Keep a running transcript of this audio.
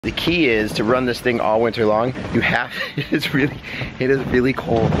The key is to run this thing all winter long. You have, it is really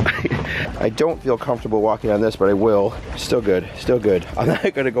cold. I don't feel comfortable walking on this, but I will. Still good, still good. I'm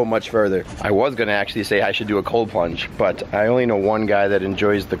not gonna go much further. I was gonna actually say I should do a cold plunge, but I only know one guy that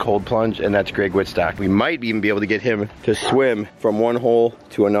enjoys the cold plunge, and that's Greg Whitstock. We might even be able to get him to swim from one hole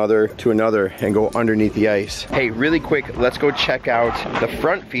to another, and go underneath the ice. Hey, really quick, let's go check out the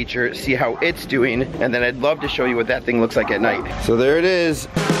front feature, see how it's doing, and then I'd love to show you what that thing looks like at night. So there it is.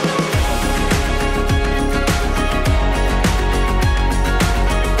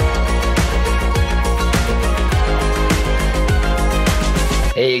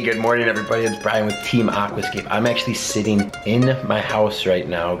 Hey, good morning everybody, it's Brian with Team Aquascape. I'm actually sitting in my house right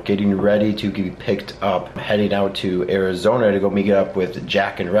now, getting ready to be picked up. I'm heading out to Arizona to go meet up with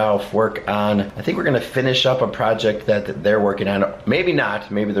Jack and Ralph, work on, I think we're gonna finish up a project that they're working on. Maybe not,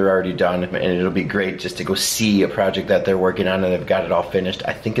 maybe they're already done, and it'll be great just to go see a project that they're working on and they've got it all finished.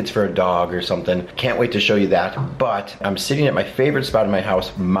 I think it's for a dog or something. Can't wait to show you that, but I'm sitting at my favorite spot in my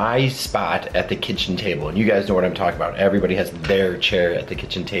house, my spot at the kitchen table, and you guys know what I'm talking about. Everybody has their chair at the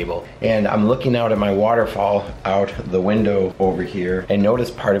kitchen table, and I'm looking out at my waterfall out the window over here, and notice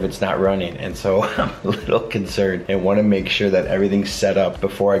part of it's not running, and so I'm a little concerned and want to make sure that everything's set up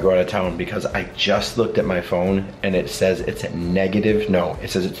before I go out of town, because I just looked at my phone and it says it's at it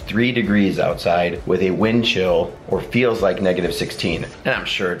says it's 3 degrees outside with a wind chill, or feels like -16, and I'm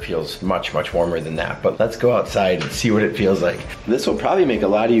sure it feels much warmer than that, but let's go outside and see what it feels like. This will probably make a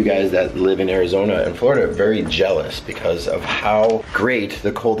lot of you guys that live in Arizona and Florida very jealous because of how great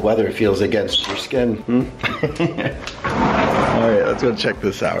the cold weather feels against your skin. All right, let's go check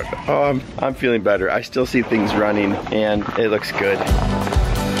this out. Oh, I'm feeling better. I still see things running and it looks good.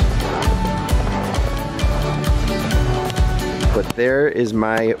 But there is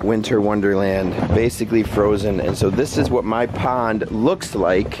my winter wonderland, basically frozen. And so this is what my pond looks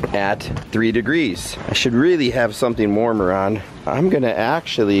like at 3 degrees. I should really have something warmer on. I'm gonna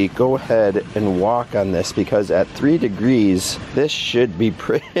actually go ahead and walk on this, because at 3 degrees, this should be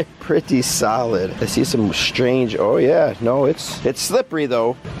pretty solid. I see some strange, oh yeah, no, it's slippery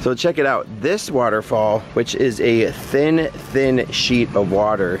though. So check it out. This waterfall, which is a thin sheet of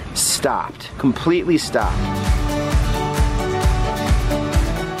water, stopped, completely stopped.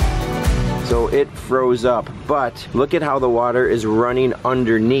 So it froze up, but look at how the water is running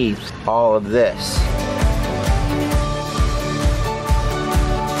underneath all of this.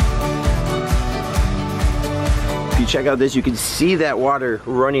 If you check out this, you can see that water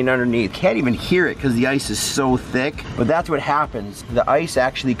running underneath. Can't even hear it because the ice is so thick, but that's what happens. The ice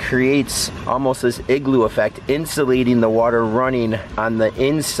actually creates almost this igloo effect, insulating the water running on the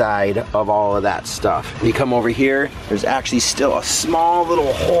inside of all of that stuff. You come over here, there's actually still a small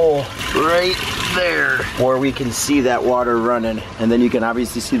little hole right there where we can see that water running, and then you can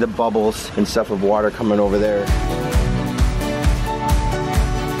obviously see the bubbles and stuff of water coming over there.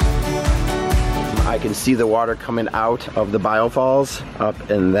 I can see the water coming out of the biofalls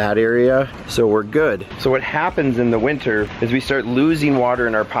up in that area, so we're good. So what happens in the winter is we start losing water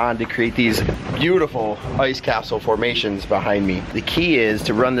in our pond to create these beautiful ice castle formations behind me. The key is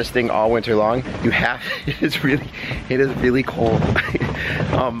to run this thing all winter long. You have, it is really cold.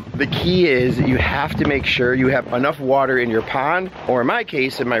 The key is you have to make sure you have enough water in your pond, or in my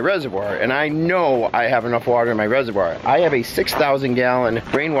case, in my reservoir, and I know I have enough water in my reservoir. I have a 6,000 gallon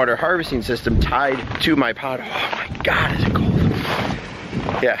rainwater harvesting system tied to my pond. Oh my God, is it cold?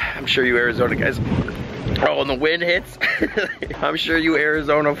 Yeah, I'm sure you Arizona guys, oh, and the wind hits. I'm sure you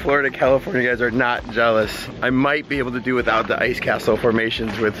Arizona, Florida, California guys are not jealous. I might be able to do without the ice castle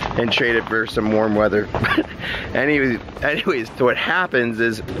formations and trade it for some warm weather. Anyways, so what happens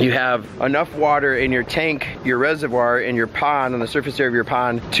is you have enough water in your tank, your reservoir, in your pond, on the surface area of your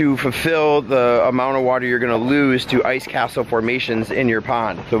pond, to fulfill the amount of water you're gonna lose to ice castle formations in your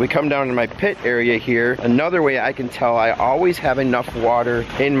pond. So we come down to my pit area here. Another way I can tell I always have enough water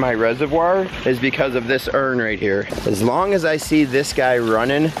in my reservoir is because of this urn right here. As long as I see this guy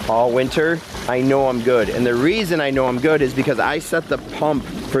running all winter, I know I'm good. And the reason I know I'm good is because I set the pump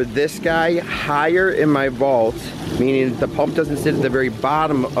for this guy higher in my vault, meaning the pump doesn't sit at the very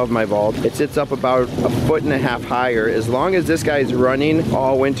bottom of my vault. It sits up about 1.5 feet higher. As long as this guy's running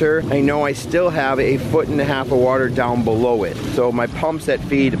all winter, I know I still have 1.5 feet of water down below it. So my pumps that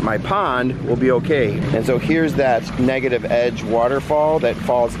feed my pond will be okay. And so here's that negative edge waterfall that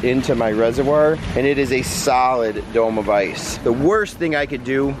falls into my reservoir, and it is a solid dome of ice. The worst thing I could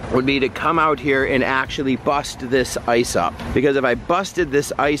do would be to come out here and actually bust this ice up. Because if I busted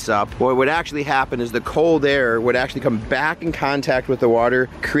this ice up, what would actually happen is the cold air would actually come back in contact with the water,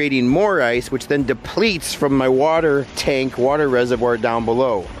 creating more ice, which then depletes from my water tank, water reservoir down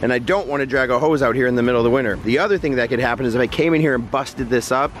below. And I don't want to drag a hose out here in the middle of the winter. The other thing that could happen is if I came in here and busted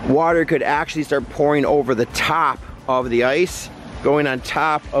this up, water could actually start pouring over the top of the ice, going on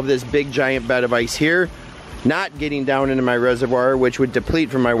top of this big giant bed of ice here, not getting down into my reservoir, which would deplete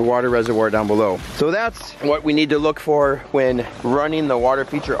from my water reservoir down below. So that's what we need to look for when running the water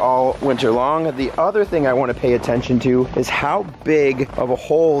feature all winter long. The other thing I want to pay attention to is how big of a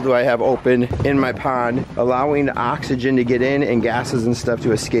hole do I have open in my pond, allowing oxygen to get in and gases and stuff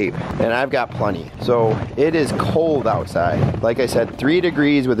to escape. And I've got plenty. So it is cold outside. Like I said, 3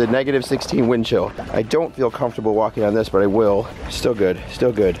 degrees with a -16 wind chill. I don't feel comfortable walking on this, but I will. Still good,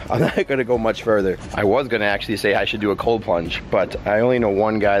 still good. I'm not gonna go much further. I was gonna actually say I should do a cold plunge, but I only know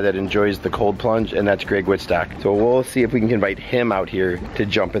one guy that enjoys the cold plunge, and that's Greg Whitstock. So we'll see if we can invite him out here to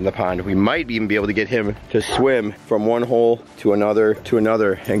jump in the pond. We might even be able to get him to swim from one hole to another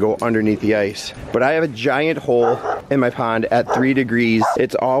and go underneath the ice. But I have a giant hole in my pond at 3 degrees.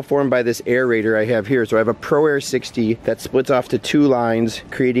 It's all formed by this aerator I have here. So I have a Pro Air 60 that splits off to 2 lines,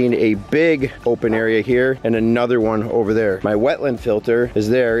 creating a big open area here and another one over there. My wetland filter is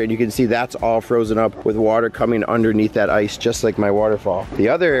there, and you can see that's all frozen up with water coming underneath that ice, just like my waterfall. The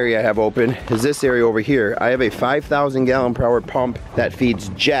other area I have open is this area over here. I have a 5,000 gallon per hour pump that feeds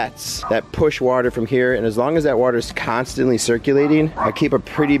jets that push water from here, and as long as that water is constantly circulating, I keep a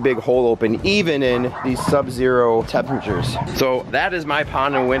pretty big hole open even in these sub-zero temperatures. So that is my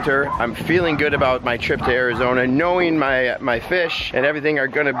pond in winter. I'm feeling good about my trip to Arizona, knowing my fish and everything are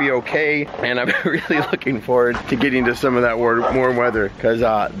gonna be okay, and I'm really looking forward to getting to some of that warm weather, because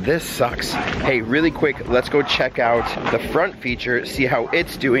this sucks. Hey, really quick, let's go check out the front feature, see how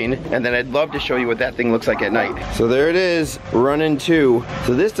it's doing, and then I'd love to show you what that thing looks like at night. So there it is, running 2.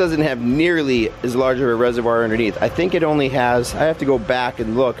 So this doesn't have nearly as large of a reservoir underneath. I think it only has, I have to go back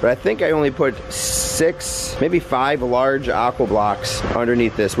and look, but I think I only put 6, maybe 5 large aqua blocks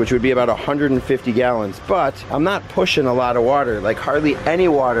underneath this, which would be about 150 gallons. But I'm not pushing a lot of water, like hardly any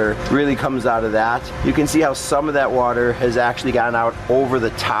water really comes out of that. You can see how some of that water has actually gone out over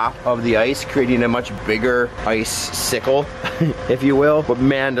the top of the ice, creating a much bigger ice sickle, if you will. But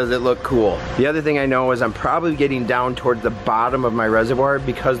man, does it look cool. The other thing I know is I'm probably getting down towards the bottom of my reservoir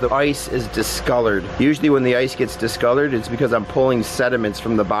because the ice is discolored. Usually when the ice gets discolored, it's because I'm pulling sediments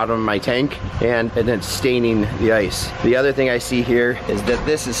from the bottom of my tank and it's staining the ice. The other thing I see here is that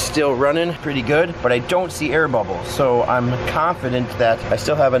this is still running pretty good, but I don't see air bubbles. So I'm confident that I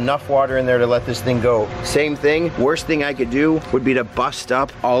still have enough water in there to let this thing go. Same thing, worst thing I could do would be to bust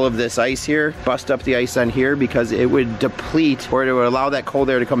up all of this ice here, bust up the ice on here, because it would deplete, or it would allow that cold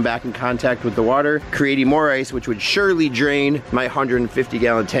air to come back in contact with the water, creating more ice, which would surely drain my 150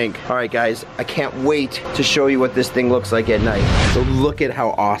 gallon tank. All right guys, I can't wait to show you what this thing looks like at night. So look at how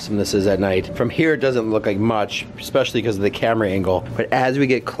awesome this is at night. From here it doesn't look like much, especially because of the camera angle, but as we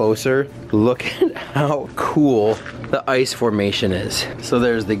get closer, look at how cool the ice formation is. So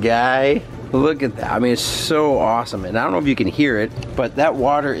there's the guy. Look at that. I mean, it's so awesome. And I don't know if you can hear it, but that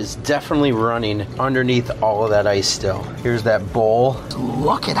water is definitely running underneath all of that ice still. Here's that bowl.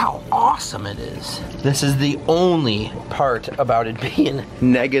 Look at how awesome it is. This is the only part about it being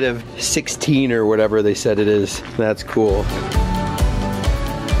 -16 or whatever they said it is. That's cool.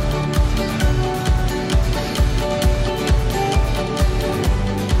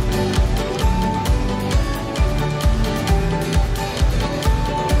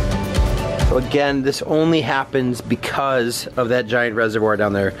 Again, this only happens because of that giant reservoir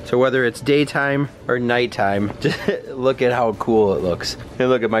down there. So whether it's daytime or nighttime, just look at how cool it looks. And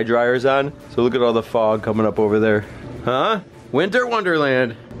look at my dryer's on, so look at all the fog coming up over there. Huh? Winter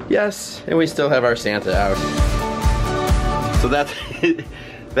Wonderland. Yes, and we still have our Santa out. So that's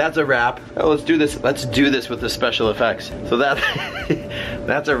that's a wrap. Oh, let's do this. Let's do this with the special effects. So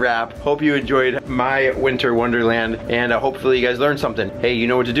that's a wrap. Hope you enjoyed my winter wonderland, and hopefully you guys learned something. Hey, you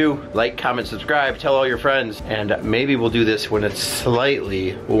know what to do. Like, comment, subscribe, tell all your friends, and maybe we'll do this when it's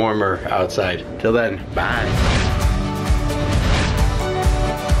slightly warmer outside. Till then, bye.